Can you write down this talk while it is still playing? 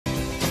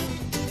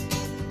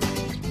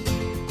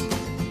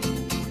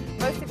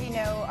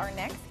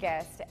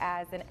guest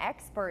as an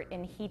expert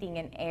in heating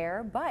and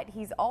air, but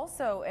he's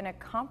also an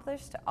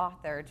accomplished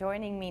author.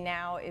 Joining me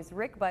now is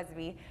Rick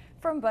Busby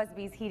from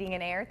Busby's Heating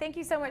and Air. Thank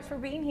you so much for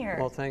being here.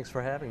 Well, thanks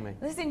for having me.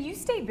 Listen, you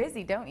stay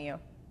busy, don't you?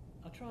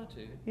 I try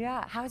to.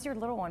 Yeah. How's your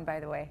little one, by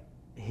the way?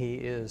 He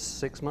is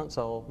 6 months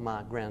old,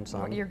 my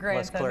grandson. Your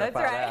grandson, Let's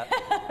clarify that's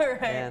right.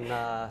 that. Right.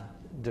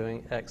 And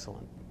doing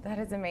excellent. That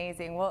is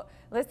amazing. Well,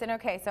 listen,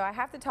 okay, so I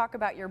have to talk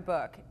about your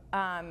book.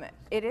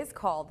 It is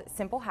called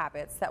Simple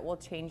Habits That Will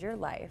Change Your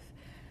Life.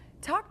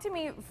 Talk to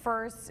me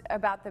first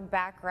about the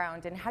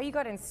background and how you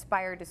got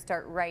inspired to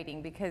start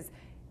writing, because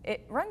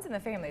it runs in the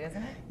family,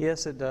 doesn't it?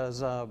 Yes, it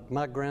does.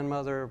 My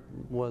grandmother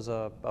was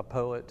a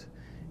poet,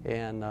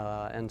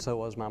 and so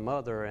was my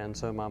mother. And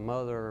so my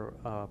mother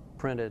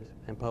printed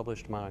and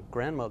published my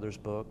grandmother's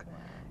book,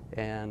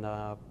 and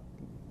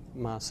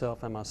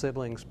myself and my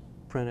siblings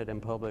printed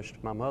and published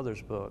my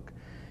mother's book.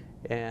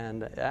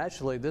 And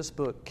actually this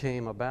book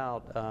came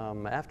about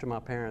after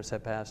my parents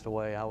had passed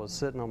away. I was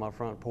sitting on my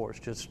front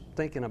porch just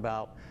thinking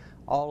about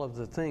all of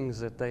the things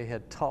that they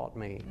had taught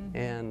me.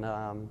 And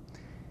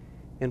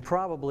in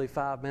probably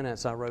 5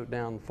 minutes I wrote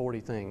down 40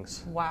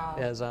 things. Wow,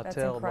 as I that's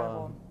tell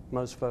incredible.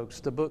 Most folks,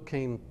 the book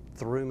came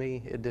through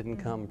me, it didn't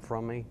come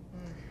from me.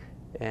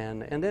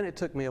 And then it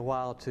took me a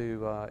while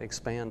to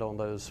expand on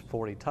those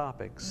 40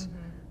 topics.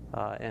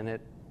 And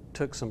it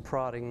took some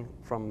prodding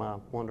from my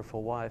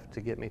wonderful wife to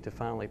get me to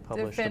finally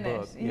publish the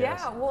book.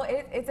 Yes. Yeah, well,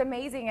 it's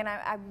amazing, and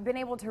I've been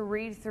able to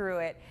read through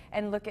it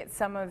and look at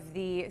some of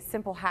the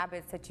simple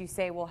habits that you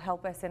say will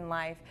help us in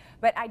life.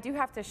 But I do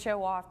have to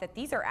show off that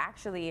these are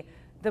actually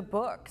the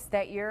books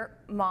that your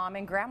mom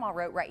and grandma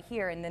wrote right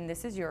here, and then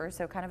this is yours,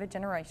 so kind of a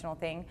generational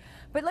thing.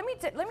 But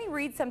let me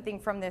read something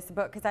from this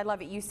book, because I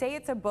love it. You say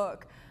it's a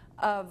book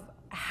of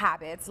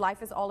habits.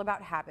 Life is all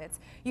about habits.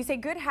 You say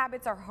good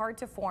habits are hard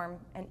to form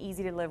and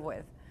easy to live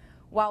with,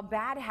 while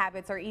bad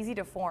habits are easy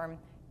to form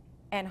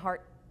and hard,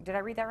 did I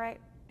read that right?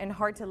 And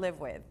hard to live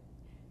with.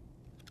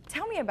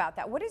 Tell me about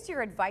that. What is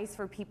your advice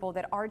for people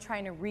that are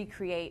trying to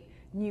recreate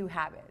new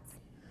habits?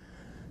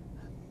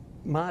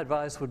 My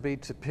advice would be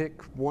to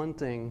pick one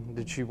thing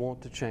that you want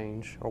to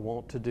change or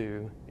want to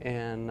do,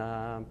 and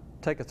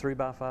take a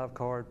 3x5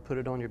 card, put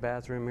it on your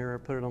bathroom mirror,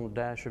 put it on the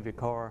dash of your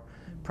car.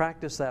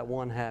 Practice that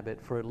one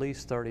habit for at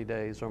least 30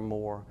 days or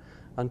more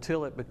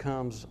until it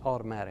becomes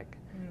automatic.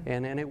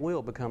 And it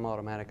will become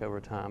automatic over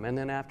time. And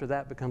then after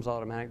that becomes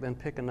automatic, then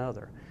pick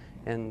another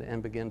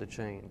and begin to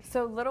change.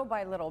 So little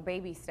by little,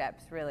 baby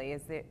steps really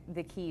is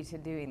the key to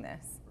doing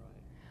this. Right.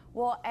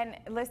 Well, and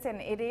listen,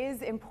 it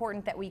is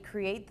important that we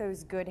create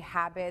those good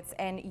habits,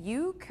 and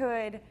you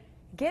could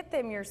get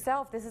them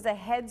yourself. This is a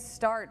head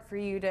start for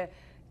you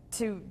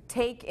to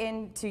take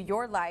into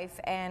your life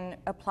and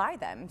apply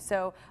them.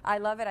 So I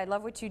love it. I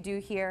love what you do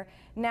here.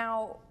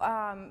 Now,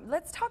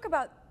 let's talk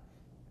about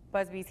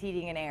Busby's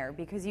Heating and Air,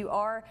 because you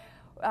are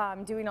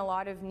doing a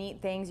lot of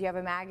neat things. You have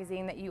a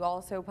magazine that you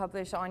also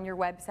publish on your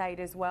website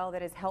as well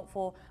that is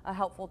a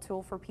helpful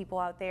tool for people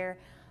out there.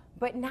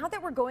 But now that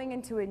we're going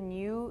into a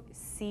new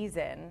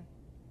season,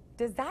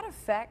 does that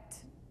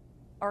affect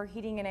our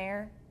heating and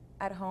air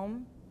at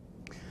home?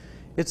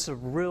 It's a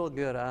real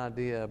good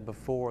idea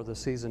before the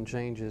season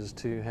changes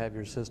to have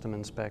your system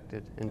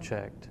inspected and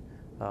checked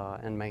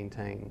and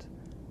maintained,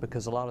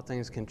 because a lot of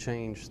things can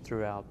change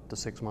throughout the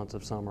 6 months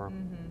of summer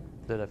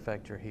that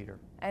affect your heater.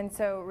 And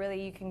so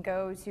really you can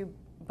go to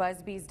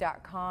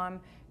busbys.com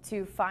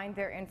to find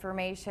their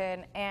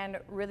information. And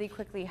really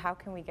quickly, how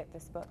can we get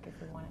this book if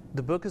we want it?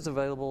 The book is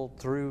available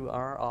through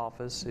our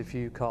office if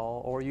you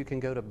call, or you can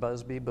go to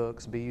Busby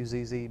Books,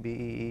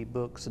 B-U-Z-Z-B-E-E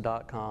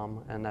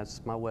books.com, and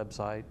that's my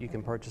website. You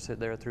can purchase it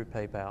there through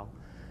PayPal,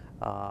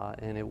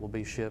 and it will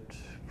be shipped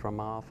from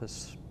my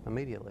office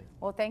immediately.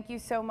 Well, thank you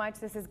so much.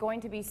 This is going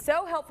to be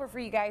so helpful for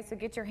you guys, so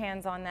get your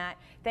hands on that.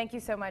 Thank you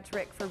so much,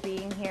 Rick, for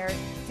being here.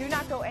 Do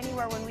not go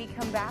anywhere. When we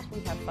come back,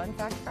 we have Fun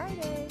Fact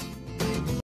Friday.